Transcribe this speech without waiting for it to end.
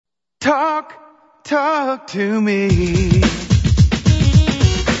Talk to me.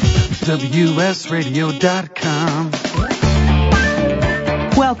 WSRadio.com.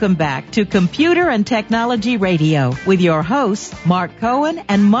 Welcome back to Computer and Technology Radio with your hosts, Mark Cohen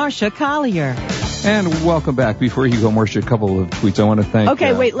and Marcia Collier. And welcome back. Before you go, Marcia, a couple of tweets I want to thank.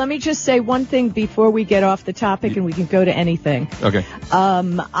 Okay, wait, let me just say one thing before we get off the topic and we can go to anything. Okay.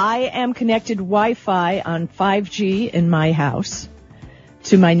 I am connected Wi-Fi on 5G in my house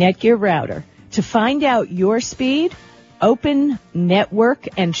to my Netgear router. To find out your speed, open Network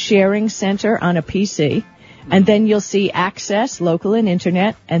and Sharing Center on a PC, and then you'll see Access, Local and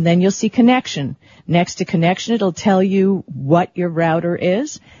Internet, and then you'll see Connection. Next to Connection, it'll tell you what your router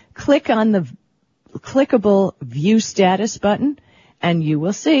is. Click on the clickable View Status button, and you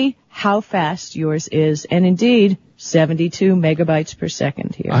will see how fast yours is, and indeed, 72 megabytes per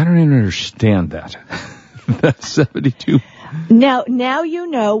second here. I don't even understand that. That's 72. Now you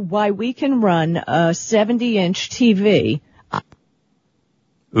know why we can run a 70-inch TV.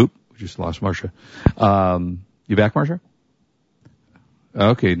 Oop, we just lost Marcia. You back, Marcia?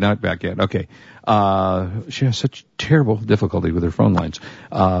 Okay, not back yet. Okay. She has such terrible difficulty with her phone lines.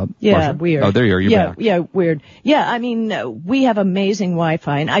 Yeah, Marcia? weird. Oh, there you are. You're back. Yeah, weird. Yeah, I mean, we have amazing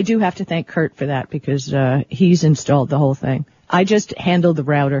Wi-Fi, and I do have to thank Kurt for that because he's installed the whole thing. I just handle the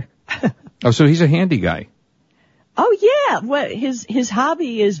router. Oh, so he's a handy guy. Oh, yeah. Well, his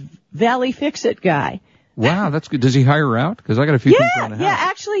hobby is Valley Fix-It guy. Wow, that's good. Does he hire out? Because I got a few things around the house. Yeah,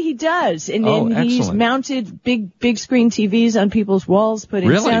 actually he does. And excellent. He's mounted big screen TVs on people's walls, put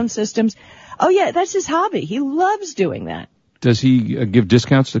in sound systems. Oh, yeah, that's his hobby. He loves doing that. Does he give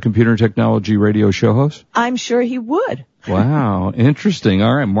discounts to Computer and Technology Radio show hosts? I'm sure he would. Wow, interesting.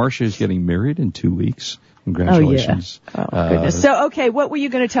 All right, Marcia is getting married in 2 weeks. Congratulations. Oh, yeah. Oh, goodness. So, okay, what were you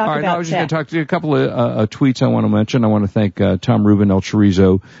going to talk about? I was just going to talk to you a couple of tweets I want to mention. I want to thank Tom Rubin El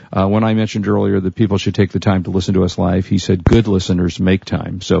Chorizo. When I mentioned earlier that people should take the time to listen to us live, he said good listeners make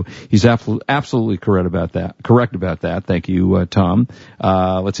time. So he's absolutely correct about that. Thank you, Tom.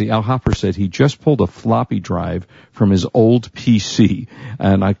 Let's see. Al Hopper said he just pulled a floppy drive from his old PC.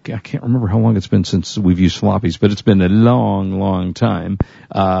 And I can't remember how long it's been since we've used floppies, but it's been a long time.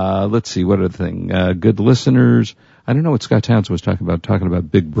 Let's see. What other thing? Good listeners. I don't know what Scott Townsend was talking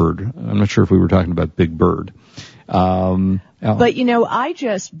about Big Bird. I'm not sure if we were talking about Big Bird. But I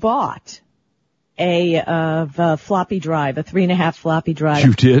just bought a floppy drive, a 3.5 floppy drive.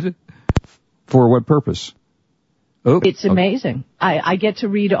 You did? For what purpose? Oh, it's amazing. I get to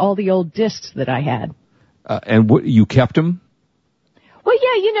read all the old discs that I had. And what, you kept them? Well,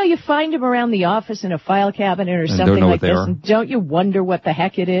 yeah, you find them around the office in a file cabinet or something like this, and don't you wonder what the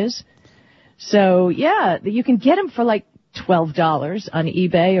heck it is? So, yeah, you can get them for like $12 on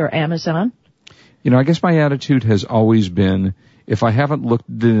eBay or Amazon. I guess my attitude has always been, if I haven't looked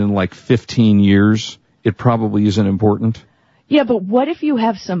at it in like 15 years, it probably isn't important. Yeah, but what if you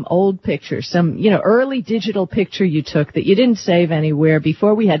have some old picture, some, early digital picture you took that you didn't save anywhere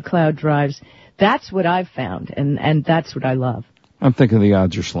before we had cloud drives? That's what I've found, and that's what I love. I'm thinking the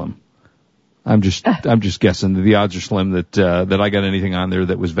odds are slim. I'm just guessing that the odds are slim that I got anything on there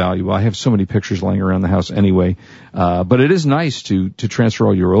that was valuable. I have so many pictures laying around the house anyway. But it is nice to transfer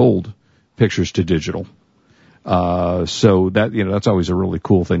all your old pictures to digital. So that, that's always a really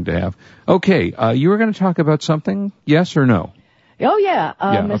cool thing to have. Okay. You were going to talk about something? Yes or no? Oh, yeah.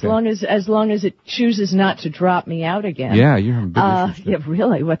 Okay. As long as it chooses not to drop me out again. Yeah, you're having big issues. Yeah,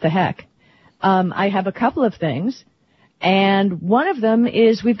 really. What the heck? I have a couple of things. And one of them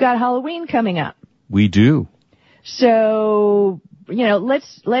is we've got Halloween coming up. We do. So,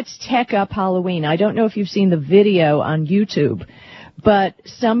 let's tech up Halloween. I don't know if you've seen the video on YouTube, but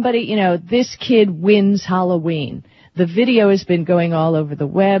somebody, this kid wins Halloween. The video has been going all over the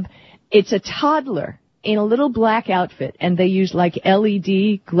web. It's a toddler in a little black outfit, and they use like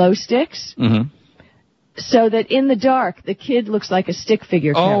LED glow sticks. Mm-hmm. So that in the dark, the kid looks like a stick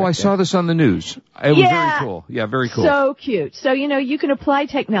figure character. Oh, I saw this on the news. It was very cool. Yeah, very cool. So cute. So, you can apply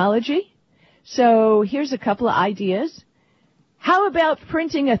technology. So here's a couple of ideas. How about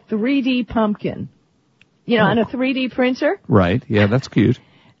printing a 3D pumpkin? On a 3D printer? Right. Yeah, that's cute.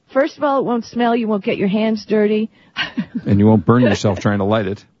 First of all, it won't smell. You won't get your hands dirty. And you won't burn yourself trying to light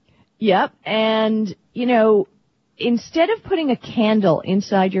it. Yep. And, instead of putting a candle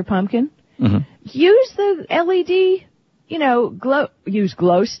inside your pumpkin, use the LED, use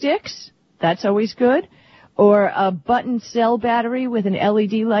glow sticks. That's always good. Or a button cell battery with an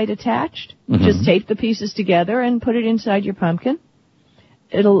LED light attached. Mm-hmm. Just tape the pieces together and put it inside your pumpkin.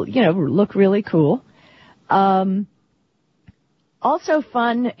 It'll, look really cool. Also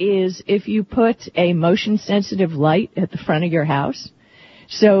fun is if you put a motion sensitive light at the front of your house.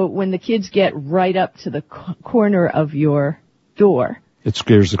 So when the kids get right up to the corner of your door, it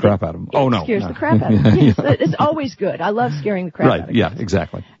scares the crap out of them. Oh, no. It scares the crap out of them. Yes, it's always good. I love scaring the crap out of them. Right, yeah,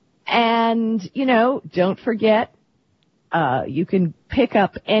 exactly. And, don't forget, you can pick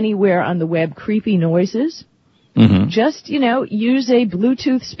up anywhere on the web creepy noises. Mm-hmm. Just, use a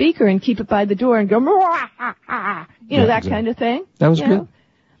Bluetooth speaker and keep it by the door and go, that exactly. kind of thing. That was good.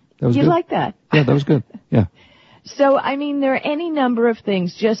 That was You'd good. like that. Yeah, that was good. Yeah. So, there are any number of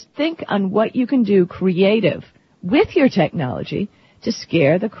things. Just think on what you can do creative with your technology to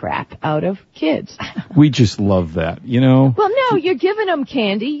scare the crap out of kids. We just love that, Well, no, you're giving them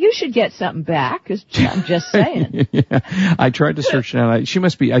candy. You should get something back, 'cause I'm just saying. Yeah. I tried to search it out. She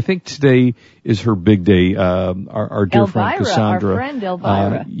must be, I think today is her big day. Our dear friend Cassandra. Our friend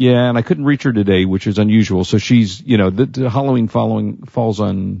Elvira. Yeah, and I couldn't reach her today, which is unusual. So she's, the Halloween falls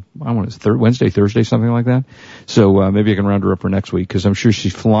on, I want to Wednesday, Thursday, something like that. So, maybe I can round her up for next week, 'cause I'm sure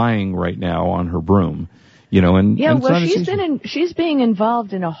she's flying right now on her broom. She's being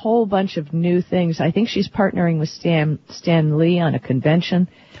involved in a whole bunch of new things. I think she's partnering with Stan Lee on a convention.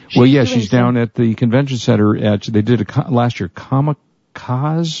 She's down at the convention center they did last year,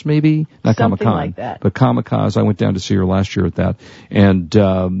 Comic-Cons, maybe? Not something Comic-Con, like that. but Comic-Cons. I went down to see her last year at that.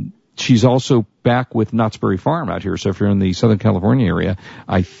 And, she's also back with Knott's Berry Farm out here. So if you're in the Southern California area,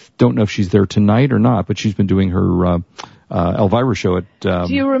 I don't know if she's there tonight or not, but she's been doing her, Elvira show at,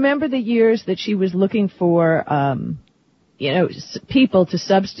 Do you remember the years that she was looking for, people to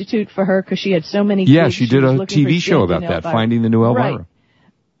substitute for her because she had so many gigs? Yeah, she did a TV show about that, Finding the New Elvira. Right.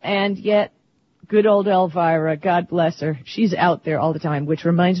 And yet, good old Elvira, God bless her, she's out there all the time, which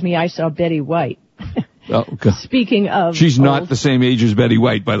reminds me I saw Betty White. Oh, God. Speaking of she's not the same age as Betty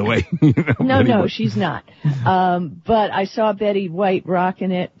White, by the way. No, she's not. But I saw Betty White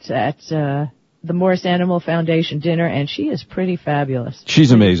rocking it at, the Morris Animal Foundation dinner, and she is pretty fabulous.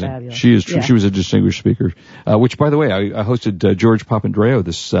 She's amazing. Fabulous. She is true. Yeah. She was a distinguished speaker, which, by the way, I hosted George Papandreou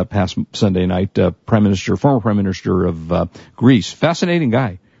this past Sunday night, former Prime Minister of Greece. Fascinating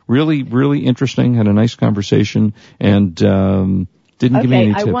guy. Really, really interesting. Had a nice conversation, and didn't give me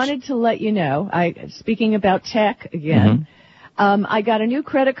any tips. I wanted to let you know, speaking about tech again, I got a new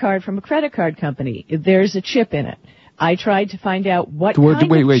credit card from a credit card company. There's a chip in it. I tried to find out what kind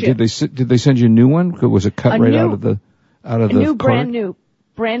of chip. Did they send you a new one? Was it cut out of the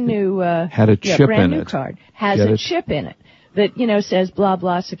brand new had a chip brand in new it. Card has a chip in it that says blah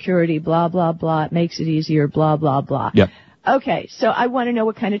blah security, blah blah blah, it makes it easier, blah blah blah. Yep. Okay, so I want to know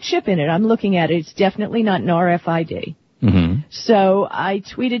what kind of chip in it. I'm looking at it. It's definitely not an RFID. Mm-hmm. So I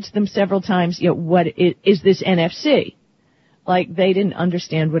tweeted to them several times, what is this NFC? Like they didn't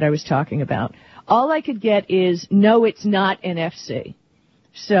understand what I was talking about. All I could get is, no, it's not NFC.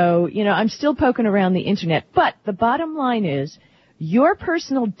 So, I'm still poking around the internet. But the bottom line is, your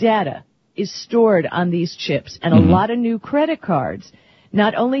personal data is stored on these chips. And a lot of new credit cards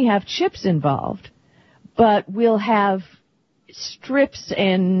not only have chips involved, but will have strips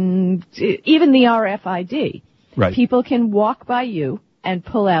and even the RFID. Right. People can walk by you and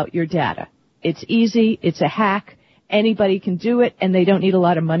pull out your data. It's easy. It's a hack. Anybody can do it, and they don't need a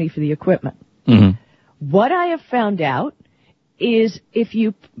lot of money for the equipment. Mm-hmm. What I have found out is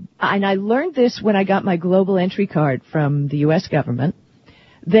and I learned this when I got my global entry card from the U.S. government,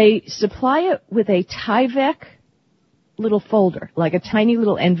 they supply it with a Tyvek little folder, like a tiny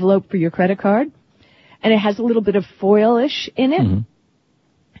little envelope for your credit card, and it has a little bit of foil-ish in it,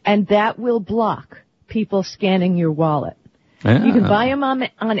 and that will block people scanning your wallet. Yeah. You can buy them on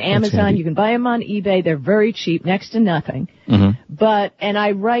Amazon. You can buy them on eBay. They're very cheap, next to nothing. And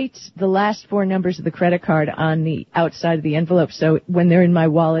I write the last four numbers of the credit card on the outside of the envelope, so when they're in my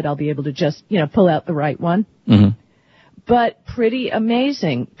wallet, I'll be able to just, pull out the right one. But pretty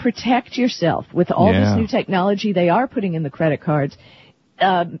amazing. Protect yourself with all this new technology they are putting in the credit cards.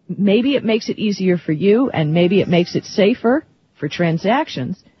 Maybe it makes it easier for you, and maybe it makes it safer for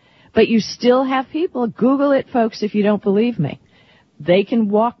transactions. But you still have people. Google it, folks, if you don't believe me. They can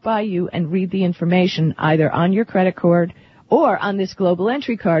walk by you and read the information either on your credit card or on this global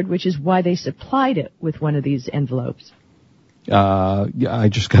entry card, which is why they supplied it with one of these envelopes. I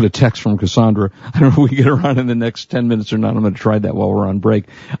just got a text from Cassandra. I don't know if we get her on in the next 10 minutes or not. I'm going to try that while we're on break.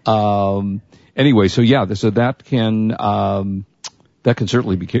 Anyway, so that can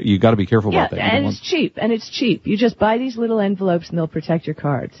certainly be, you got to be careful about that. And it's cheap. You just buy these little envelopes and they'll protect your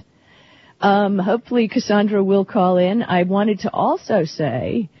cards. Hopefully Cassandra will call in. I wanted to also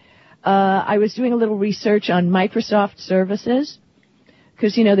say, I was doing a little research on Microsoft services,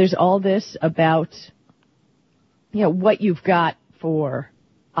 because, there's all this about, what you've got for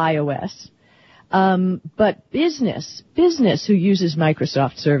iOS. But business who uses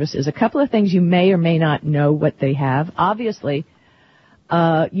Microsoft services, a couple of things you may or may not know what they have. Obviously,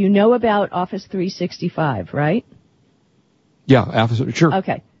 you know about Office 365, right? Yeah, sure.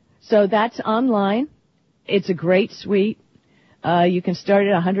 Okay. So that's online. It's a great suite. You can start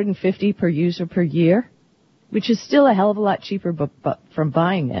at $150 per user per year, which is still a hell of a lot cheaper but from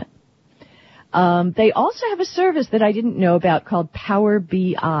buying it. They also have a service that I didn't know about called Power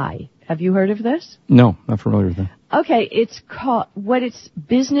BI. Have you heard of this? No, not familiar with that. Okay, it's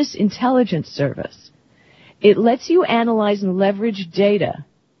Business Intelligence Service. It lets you analyze and leverage data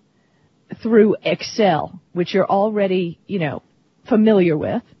through Excel, which you're already, familiar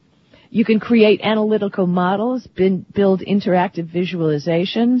with. You can create analytical models, build interactive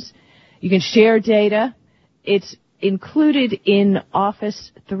visualizations. You can share data. It's included in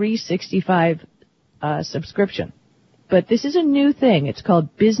Office 365 subscription. But this is a new thing. It's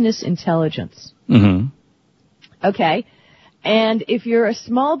called Business Intelligence. Mm-hmm. Okay. And if you're a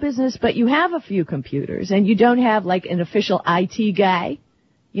small business, but you have a few computers and you don't have like an official IT guy,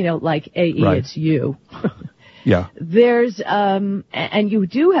 like AE, right. It's you. Yeah. There's, and you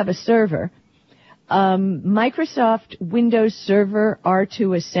do have a server. Microsoft Windows Server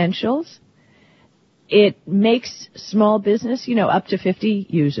R2 Essentials. It makes small business, up to 50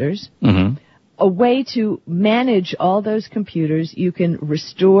 users. Mm-hmm. A way to manage all those computers. You can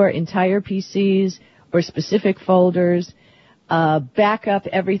restore entire PCs or specific folders, back up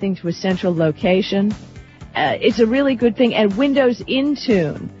everything to a central location. It's a really good thing. And Windows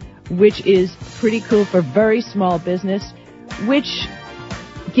Intune, which is pretty cool for very small business, which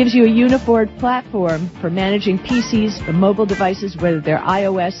gives you a unified platform for managing PCs, for mobile devices, whether they're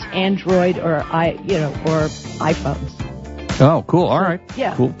iOS, Android, or iPhones. Oh, cool. All right.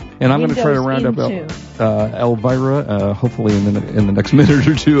 Yeah. Cool. And I'm going to try to round up Elvira, hopefully in the next minute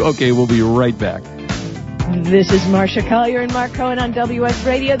or two. Okay, we'll be right back. This is Marcia Collier and Mark Cohen on WS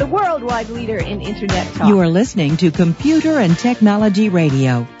Radio, the worldwide leader in Internet talk. You are listening to Computer and Technology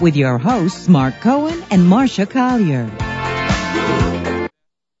Radio with your hosts, Mark Cohen and Marcia Collier.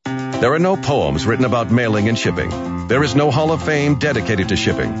 There are no poems written about mailing and shipping. There is no Hall of Fame dedicated to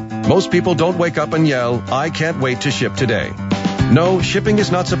shipping. Most people don't wake up and yell, "I can't wait to ship today." No, shipping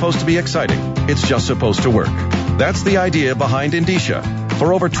is not supposed to be exciting. It's just supposed to work. That's the idea behind Indicia.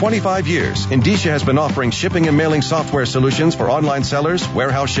 For over 25 years, Indicia has been offering shipping and mailing software solutions for online sellers,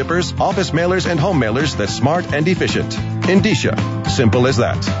 warehouse shippers, office mailers, and home mailers that's smart and efficient. Indicia. Simple as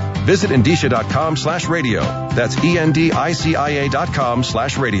that. Visit Indicia.com/radio. That's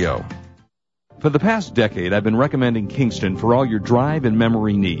ENDICIA.com/radio. For the past decade, I've been recommending Kingston for all your drive and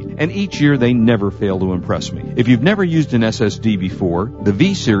memory need, and each year they never fail to impress me. If you've never used an SSD before, the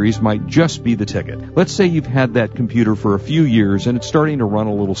V-Series might just be the ticket. Let's say you've had that computer for a few years and it's starting to run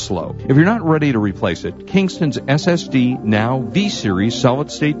a little slow. If you're not ready to replace it, Kingston's SSD Now V-Series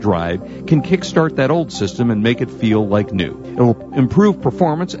solid-state drive can kickstart that old system and make it feel like new. It'll improve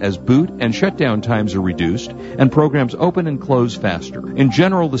performance as boot and shutdown times are reduced, and programs open and close faster. In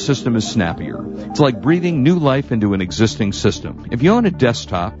general, the system is snappier. It's like breathing new life into an existing system. If you own a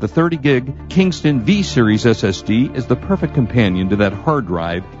desktop, the 30-gig Kingston V-Series SSD is the perfect companion to that hard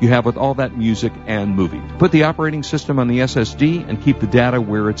drive you have with all that music and movie. Put the operating system on the SSD and keep the data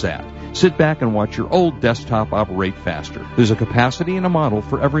where it's at. Sit back and watch your old desktop operate faster. There's a capacity and a model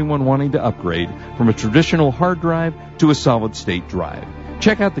for everyone wanting to upgrade from a traditional hard drive to a solid-state drive.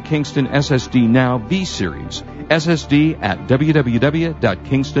 Check out the Kingston SSD Now V-Series. SSD at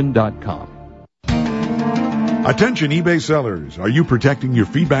www.kingston.com. Attention eBay sellers. Are you protecting your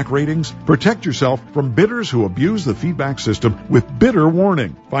feedback ratings? Protect yourself from bidders who abuse the feedback system with Bidder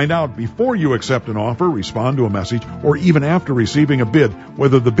Warning. Find out before you accept an offer, respond to a message, or even after receiving a bid,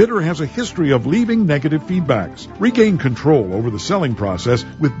 whether the bidder has a history of leaving negative feedbacks. Regain control over the selling process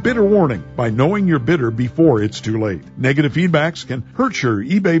with Bidder Warning by knowing your bidder before it's too late. Negative feedbacks can hurt your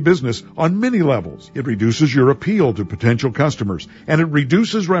eBay business on many levels. It reduces your appeal to potential customers, and it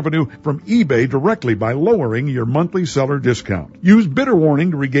reduces revenue from eBay directly by lowering your monthly seller discount. Use Bidder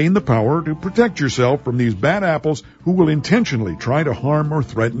Warning to regain the power to protect yourself from these bad apples who will intentionally try to harm or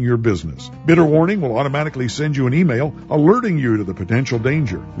threaten your business. Bidder Warning will automatically send you an email alerting you to the potential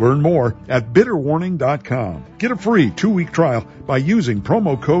danger. Learn more at bidderwarning.com. Get a free 2-week trial by using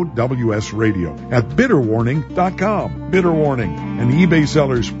promo code WSRadio at bidderwarning.com. Bidder Warning, an eBay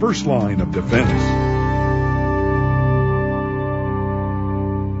seller's first line of defense.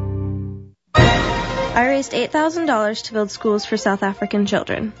 raised $8,000 to build schools for South African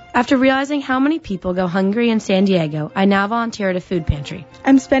children. After realizing how many people go hungry in San Diego, I now volunteer at a food pantry.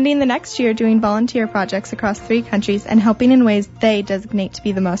 I'm spending the next year doing volunteer projects across 3 countries and helping in ways they designate to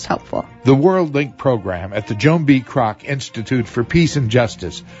be the most helpful. The World Link program at the Joan B. Kroc Institute for Peace and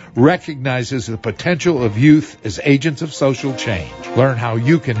Justice recognizes the potential of youth as agents of social change. Learn how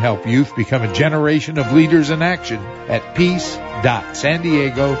you can help youth become a generation of leaders in action at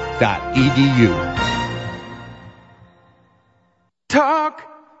peace.sandiego.edu.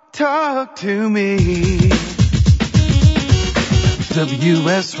 Talk to me.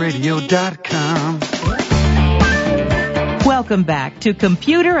 WSRadio.com. Welcome back to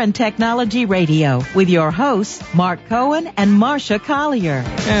Computer and Technology Radio with your hosts, Mark Cohen and Marcia Collier.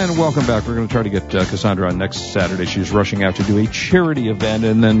 And welcome back. We're going to try to get Cassandra on next Saturday. She's rushing out to do a charity event,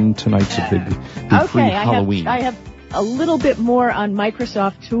 and then tonight's a big free Halloween. I have a little bit more on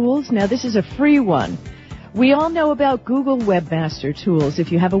Microsoft Tools. Now, this is a free one. We all know about Google Webmaster Tools.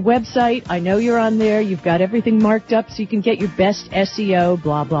 If you have a website, I know you're on there. You've got everything marked up so you can get your best SEO,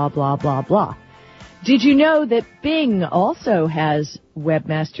 blah, blah, blah, blah, blah. Did you know that Bing also has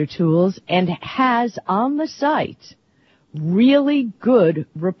Webmaster Tools and has on the site really good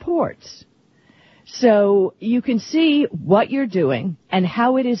reports? So you can see what you're doing and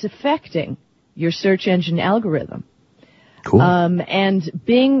how it is affecting your search engine algorithm. Cool. And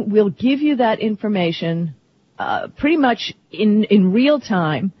Bing will give you that information pretty much in real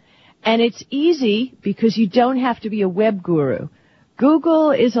time. And it's easy because you don't have to be a web guru. Google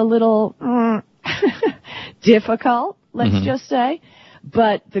is a little difficult, let's just say.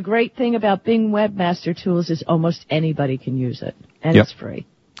 But the great thing about Bing Webmaster Tools is almost anybody can use it. And it's free.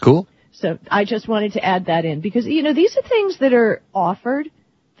 Cool. So I just wanted to add that in because, you know, these are things that are offered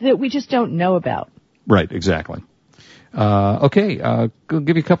that we just don't know about. Right, exactly. I'll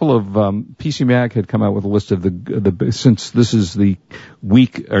give you a couple of, PC Mag had come out with a list of since this is the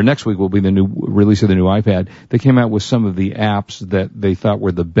week, or next week will be the new release of the new iPad, they came out with some of the apps that they thought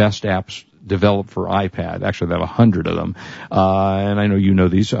were the best apps developed for iPad. Actually, they have 100 of them. And I know you know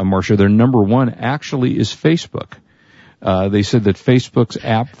these, Marcia. Their number one actually is Facebook. They said that Facebook's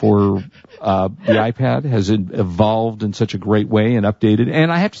app for the iPad has evolved in such a great way and updated. And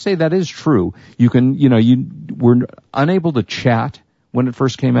I have to say that is true. You were unable to chat when it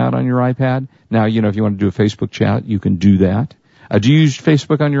first came out on your iPad. Now, if you want to do a Facebook chat, you can do that. Do you use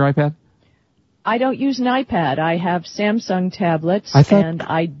Facebook on your iPad? I don't use an iPad. I have Samsung tablets, and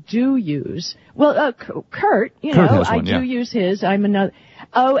I do use, Kurt, I do use his. I'm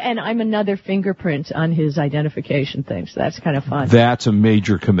another fingerprint on his identification thing, so that's kind of fun. That's a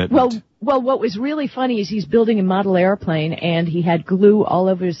major commitment. Well, what was really funny is he's building a model airplane, and he had glue all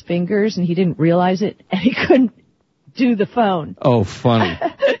over his fingers, and he didn't realize it, and he couldn't do the phone. Oh, funny.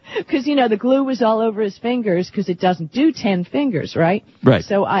 Because, the glue was all over his fingers because it doesn't do 10 fingers, right? Right.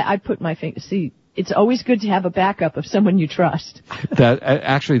 So I put my finger. See, it's always good to have a backup of someone you trust.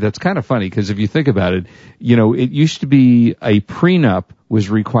 That's kind of funny because if you think about it, it used to be a prenup was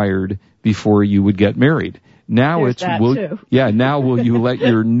required before you would get married. Now now will you let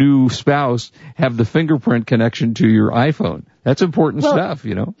your new spouse have the fingerprint connection to your iPhone? That's important stuff,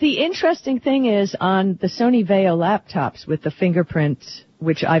 The interesting thing is on the Sony Vaio laptops with the fingerprint,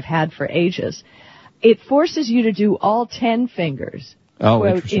 which I've had for ages, it forces you to do all 10 fingers. Oh,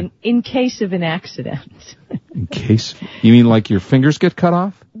 quote, interesting. In case of an accident. In case? You mean like your fingers get cut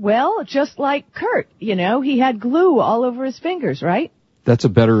off? Well, just like Kurt, he had glue all over his fingers, right? That's a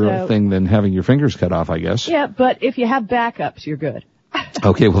better thing than having your fingers cut off, I guess. Yeah, but if you have backups, you're good.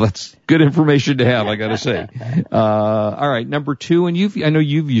 Okay, well, that's good information to have, I gotta say. All right, number 2, and I know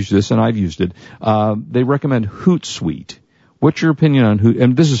you've used this and I've used it. They recommend Hootsuite. What's your opinion on Hoot?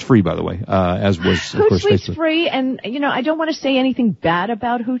 And this is free, by the way, as was, of course, Hootsuite's Facebook. free, and, I don't want to say anything bad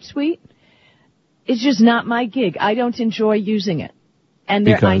about Hootsuite. It's just not my gig. I don't enjoy using it. And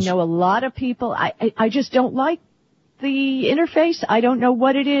I know a lot of people, I just don't like the interface. I don't know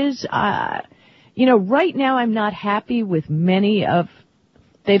what it is. Right now I'm not happy with many of,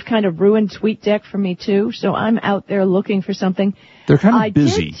 they've kind of ruined TweetDeck for me too, so I'm out there looking for something. They're kind of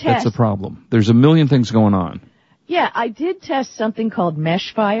busy. That's the problem. There's a million things going on. Yeah, I did test something called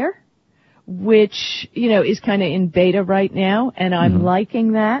Meshfire, which, is kind of in beta right now, and I'm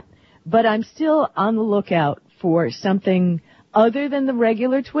liking that, but I'm still on the lookout for something other than the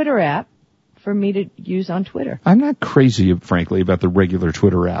regular Twitter app for me to use on Twitter. I'm not crazy, frankly, about the regular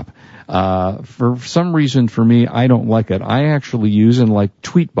Twitter app. For some reason, for me, I don't like it. I actually use and like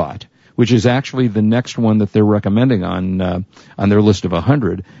Tweetbot, which is actually the next one that they're recommending on their list of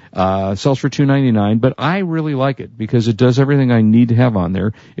 100. Sells for $2.99, but I really like it because it does everything I need to have on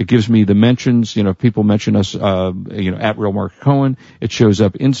there. It gives me the mentions, if people mention us, at Real Mark Cohen, it shows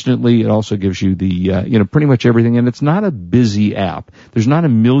up instantly. It also gives you the, pretty much everything, and it's not a busy app. There's not a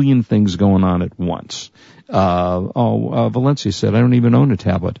million things going on at once. Valencia said, I don't even own a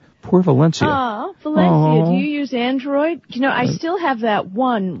tablet. Poor Valencia. Oh, Valencia, do you use Android? I still have that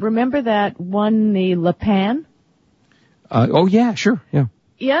one. Remember that one, the Lepan? Yeah, sure, yeah.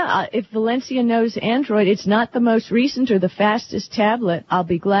 Yeah, if Valencia knows Android, it's not the most recent or the fastest tablet. I'll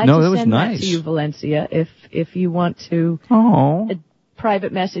be glad to send that to you, Valencia, if you want to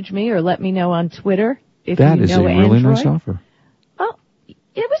private message me or let me know on Twitter if you know Android. That is a really nice offer.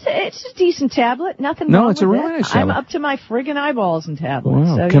 It's a decent tablet. Nothing wrong with it. No, it's a really nice tablet. I'm up to my friggin' eyeballs in tablets.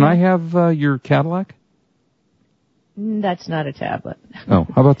 Wow. So, Can I have your Cadillac? That's not a tablet. Oh,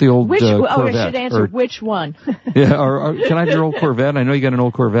 how about the old Corvette? I should answer which one. Yeah, or can I have your old Corvette? I know you got an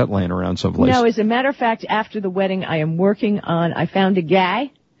old Corvette laying around someplace. No, as a matter of fact, after the wedding, I found a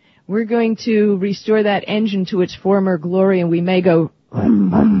guy. We're going to restore that engine to its former glory, and we may go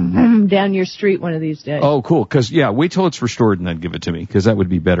down your street one of these days. Oh, cool. Because, wait till it's restored and then give it to me, because that would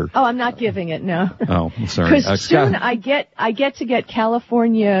be better. Oh, I'm not giving it, no. Oh, sorry. Because soon I get to get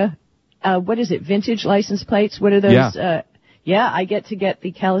California, vintage license plates? What are those? I get to get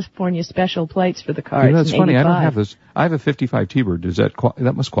the California special plates for the car. That's funny. I don't have this. I have a 55 T-Bird. Does that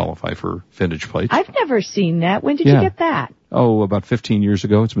must qualify for vintage plates? I've never seen that. When did you get that? Oh, about 15 years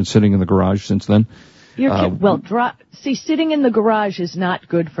ago. It's been sitting in the garage since then. Sitting in the garage is not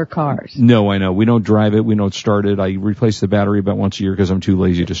good for cars. No, I know. We don't drive it. We don't start it. I replace the battery about once a year because I'm too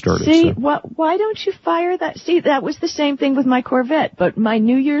lazy to start it. Why don't you fire that? See, that was the same thing with my Corvette. But my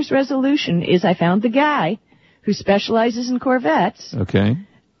New Year's resolution is I found the guy who specializes in Corvettes. Okay.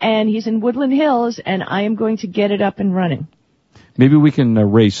 And he's in Woodland Hills, and I am going to get it up and running. Maybe we can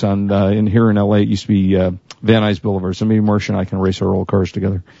race on here in L.A. It used to be Van Nuys Boulevard. So maybe Marsha and I can race our old cars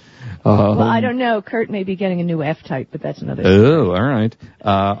together. I don't know. Kurt may be getting a new F-Type, but that's another story. Oh, all right.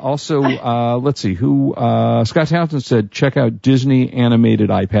 Let's see. Scott Townsend said, check out Disney Animated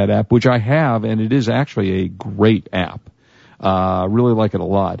iPad app, which I have, and it is actually a great app. Really like it a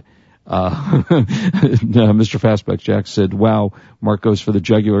lot. Mr. Fastback Jack said, wow, Mark goes for the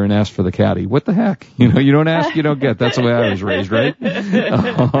jugular and asks for the caddy. What the heck? You don't ask, you don't get. That's the way I was raised, right?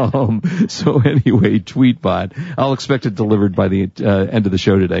 So anyway, Tweetbot. I'll expect it delivered by the end of the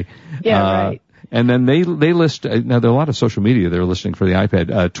show today. Yeah, right. And then they list, now there are a lot of social media they're listing for the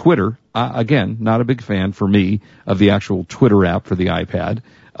iPad. Twitter, again, not a big fan for me of the actual Twitter app for the iPad.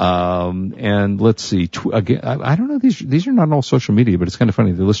 And let's see, again, I don't know, these are not all social media, but it's kind of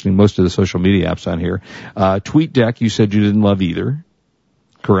funny. They're listing most of the social media apps on here. TweetDeck, you said you didn't love either.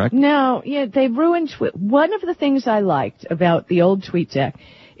 Correct? No, they ruined one of the things I liked about the old TweetDeck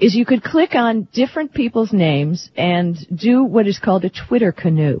is you could click on different people's names and do what is called a Twitter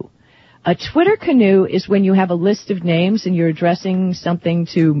canoe. A Twitter canoe is when you have a list of names and you're addressing something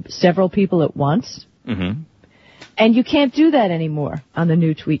to several people at once. Mm-hmm. And you can't do that anymore on the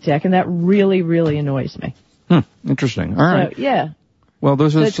new TweetDeck, and that really, really annoys me. Interesting. All right. Yeah. Well,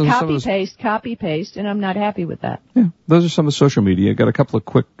 those are some copy paste, and I'm not happy with that. Yeah, those are some of the social media. Got a couple of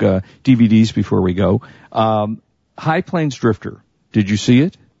quick DVDs before we go. High Plains Drifter. Did you see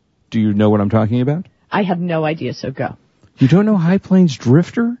it? Do you know what I'm talking about? I have no idea, so go. You don't know High Plains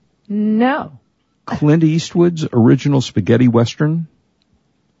Drifter? No. Clint Eastwood's original spaghetti western?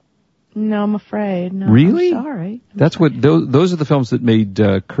 No, I'm afraid. No, really? I'm sorry. That's what those are the films that made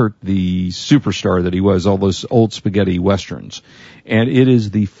Kurt the superstar that he was. All those old spaghetti westerns, and it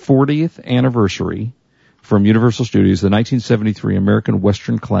is the 40th anniversary from Universal Studios, the 1973 American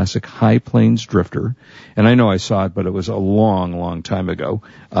Western classic High Plains Drifter. And I know I saw it, but it was a long, long time ago.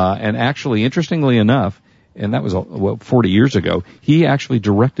 And actually, interestingly enough, and that was 40 years ago, he actually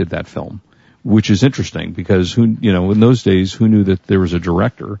directed that film, which is interesting because in those days, who knew that there was a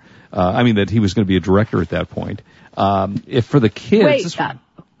director? That he was going to be a director at that point. If for the kids,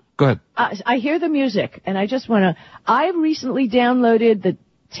 go ahead. I hear the music, and I just want to. I recently downloaded the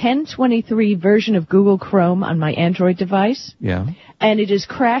 1023 version of Google Chrome on my Android device. Yeah. And it is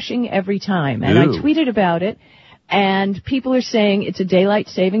crashing every time. And I tweeted about it, and people are saying it's a daylight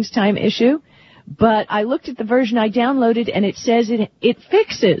savings time issue. But I looked at the version I downloaded, and it says it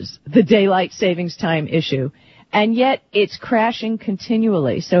fixes the daylight savings time issue. And yet it's crashing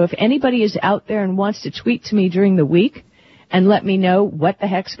continually. So if anybody is out there and wants to tweet to me during the week and let me know what the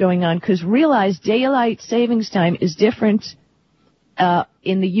heck's going on, because realize daylight savings time is different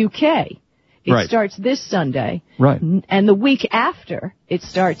in the UK. It starts this Sunday. Right. And the week after, it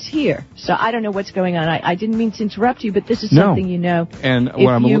starts here. So I don't know what's going on. I didn't mean to interrupt you, but this is something you know. And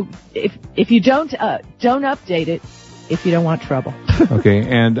if you don't update it, if you don't want trouble. Okay,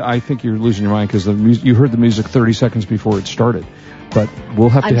 and I think you're losing your mind because you heard the music 30 seconds before it started. But we'll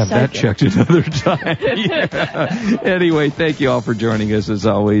have to have that checked another time. Yeah. Anyway, thank you all for joining us as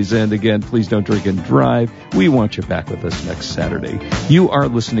always. And again, please don't drink and drive. We want you back with us next Saturday. You are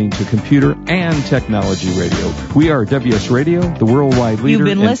listening to Computer and Technology Radio. We are WS Radio, the worldwide leader You've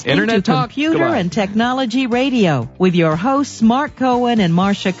been in listening Internet to talk. Computer and Technology Radio with your hosts Mark Cohen and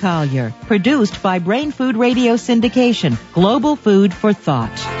Marcia Collier. Produced by Brain Food Radio Syndication. Global food for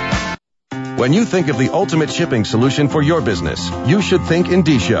thought. When you think of the ultimate shipping solution for your business, you should think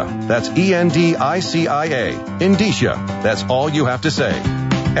Indicia. That's E-N-D-I-C-I-A. Indicia. That's all you have to say.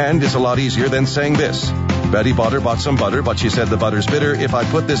 And it's a lot easier than saying this. Betty Butter bought some butter, but she said the butter's bitter. If I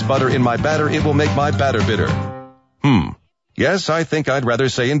put this butter in my batter, it will make my batter bitter. Yes, I think I'd rather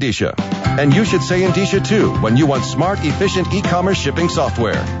say Indicia. And you should say Indicia too when you want smart, efficient e-commerce shipping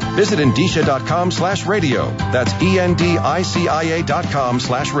software. Visit Indicia.com/radio. That's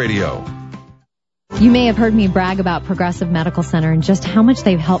ENDICIA.com/radio. You may have heard me brag about Progressive Medical Center and just how much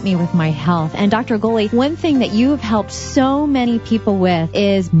they've helped me with my health. And Dr. Goley, one thing that you have helped so many people with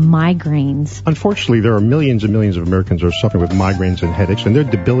is migraines. Unfortunately, there are millions and millions of Americans who are suffering with migraines and headaches, and they're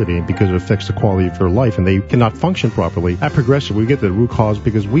debilitating because it affects the quality of their life, and they cannot function properly. At Progressive, we get to the root cause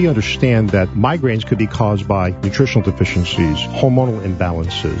because we understand that migraines could be caused by nutritional deficiencies, hormonal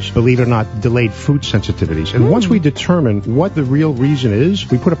imbalances, believe it or not, delayed food sensitivities. And once we determine what the real reason is,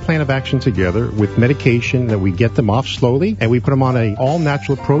 we put a plan of action together with medication that we get them off slowly, and we put them on an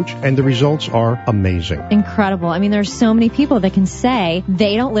all-natural approach, and the results are amazing. Incredible. I mean, there's so many people that can say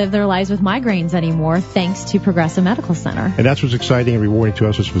they don't live their lives with migraines anymore thanks to Progressive Medical Center. And that's what's exciting and rewarding to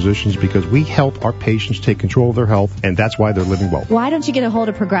us as physicians because we help our patients take control of their health, and that's why they're living well. Why don't you get a hold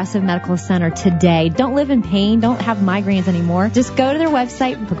of Progressive Medical Center today? Don't live in pain. Don't have migraines anymore. Just go to their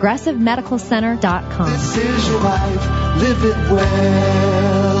website, progressivemedicalcenter.com. This is your life. Live it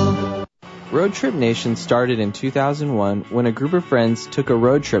well. Road Trip Nation started in 2001 when a group of friends took a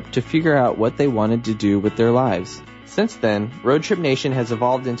road trip to figure out what they wanted to do with their lives. Since then, Road Trip Nation has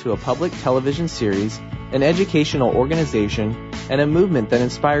evolved into a public television series, an educational organization, and a movement that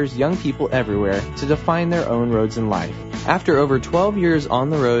inspires young people everywhere to define their own roads in life. After over 12 years on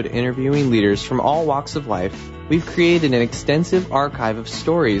the road interviewing leaders from all walks of life, we've created an extensive archive of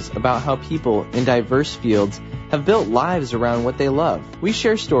stories about how people in diverse fields have built lives around what they love. We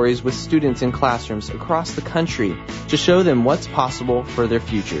share stories with students in classrooms across the country to show them what's possible for their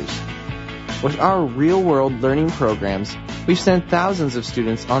futures. With our real-world learning programs, we've sent thousands of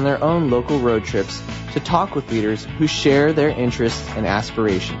students on their own local road trips to talk with leaders who share their interests and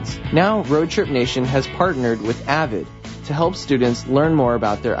aspirations. Now, Road Trip Nation has partnered with Avid to help students learn more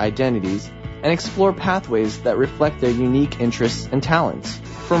about their identities and explore pathways that reflect their unique interests and talents.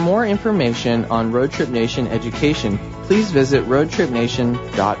 For more information on Road Trip Nation education, please visit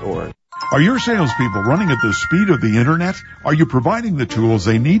roadtripnation.org. Are your salespeople running at the speed of the Internet? Are you providing the tools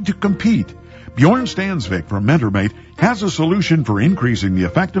they need to compete? Bjorn Stansvik from MentorMate has a solution for increasing the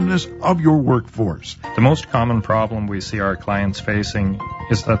effectiveness of your workforce. The most common problem we see our clients facing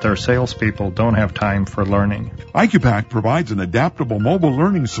is that their salespeople don't have time for learning. IQPAC provides an adaptable mobile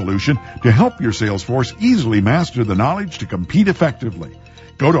learning solution to help your sales force easily master the knowledge to compete effectively.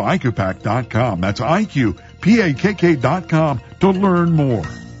 Go to IQPAC.com. That's IQPACK.com to learn more.